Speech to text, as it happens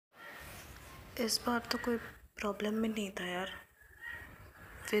इस बार तो कोई प्रॉब्लम भी नहीं था यार,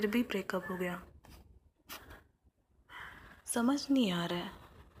 फिर भी ब्रेकअप हो गया। समझ नहीं आ रहा है,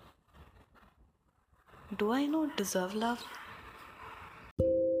 do I not deserve love?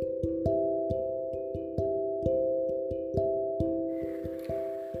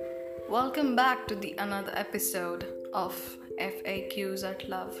 Welcome back to the another episode of FAQs at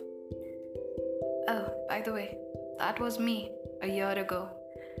Love. Oh, by the way, that was me a year ago,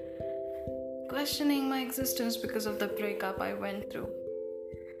 questioning my existence because of the breakup I went through.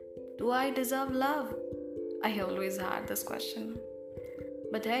 Do I deserve love? I always had this question.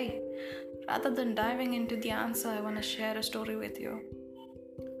 But hey, rather than diving into the answer, I want to share a story with you.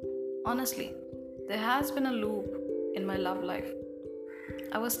 Honestly, there has been a loop in my love life.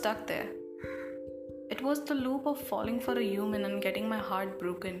 I was stuck there. It was the loop of falling for a human and getting my heart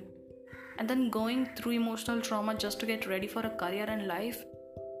broken, and then going through emotional trauma just to get ready for a career and life.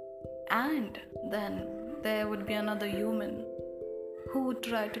 And then there would be another human who would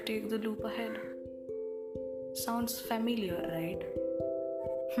try to take the loop ahead. Sounds familiar, right?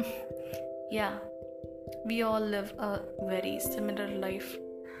 Yeah, we all live a very similar life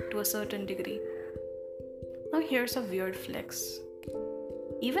to a certain degree. Now, here's a weird flex.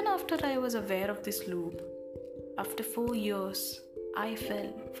 Even after I was aware of this loop, after 4 years, I fell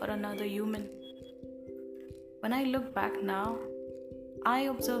for another human. When I look back now, I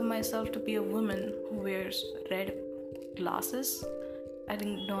observe myself to be a woman who wears red glasses and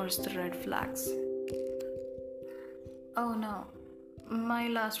ignores the red flags. Oh no, my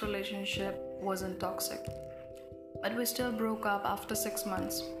last relationship wasn't toxic, but we still broke up after 6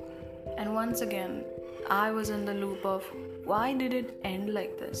 months. And once again, I was in the loop of why did it end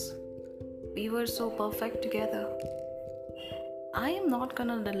like this? We were so perfect together. I am not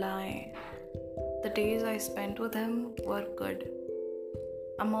gonna lie, the days I spent with him were good.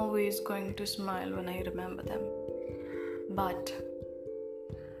 I'm always going to smile when I remember them. But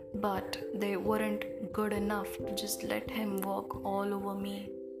they weren't good enough to just let him walk all over me.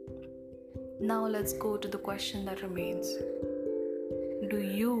 Now let's go to the question that remains. Do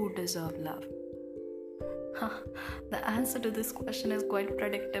you deserve love? The answer to this question is quite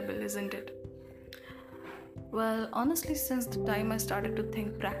predictable, isn't it? Well, honestly, since the time I started to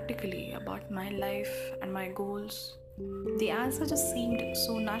think practically about my life and my goals, the answer just seemed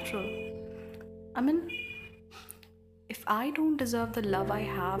so natural. I mean, if I don't deserve the love I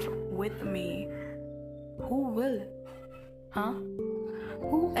have with me, who will? Huh?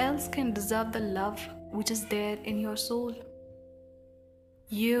 Who else can deserve the love which is there in your soul?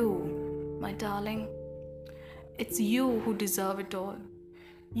 You, my darling. It's you who deserve it all.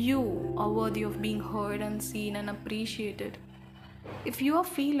 You are worthy of being heard and seen and appreciated. If you are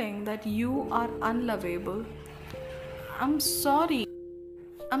feeling that you are unlovable, I'm sorry.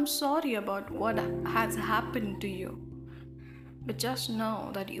 I'm sorry about what has happened to you. But just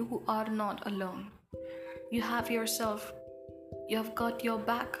know that you are not alone. You have yourself. You have got your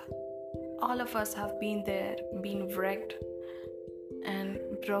back. All of us have been there, been wrecked and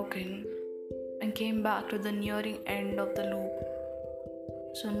broken, and came back to the nearing end of the loop.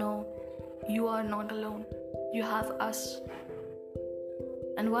 So no, you are not alone. You have us.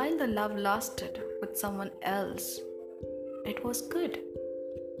 And while the love lasted with someone else, it was good.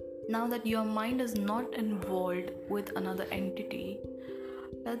 Now that your mind is not involved with another entity,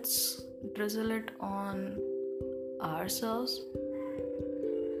 let's drizzle it on ourselves.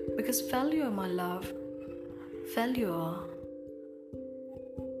 Because failure, my love, failure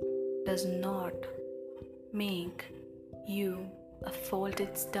does not make you a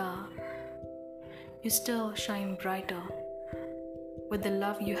folded star. You still shine brighter with the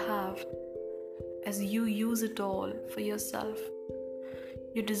love you have as you use it all for yourself.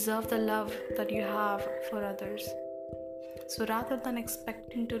 You deserve the love that you have for others. So rather than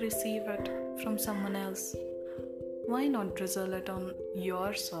expecting to receive it from someone else, why not drizzle it on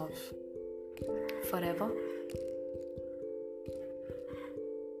yourself forever?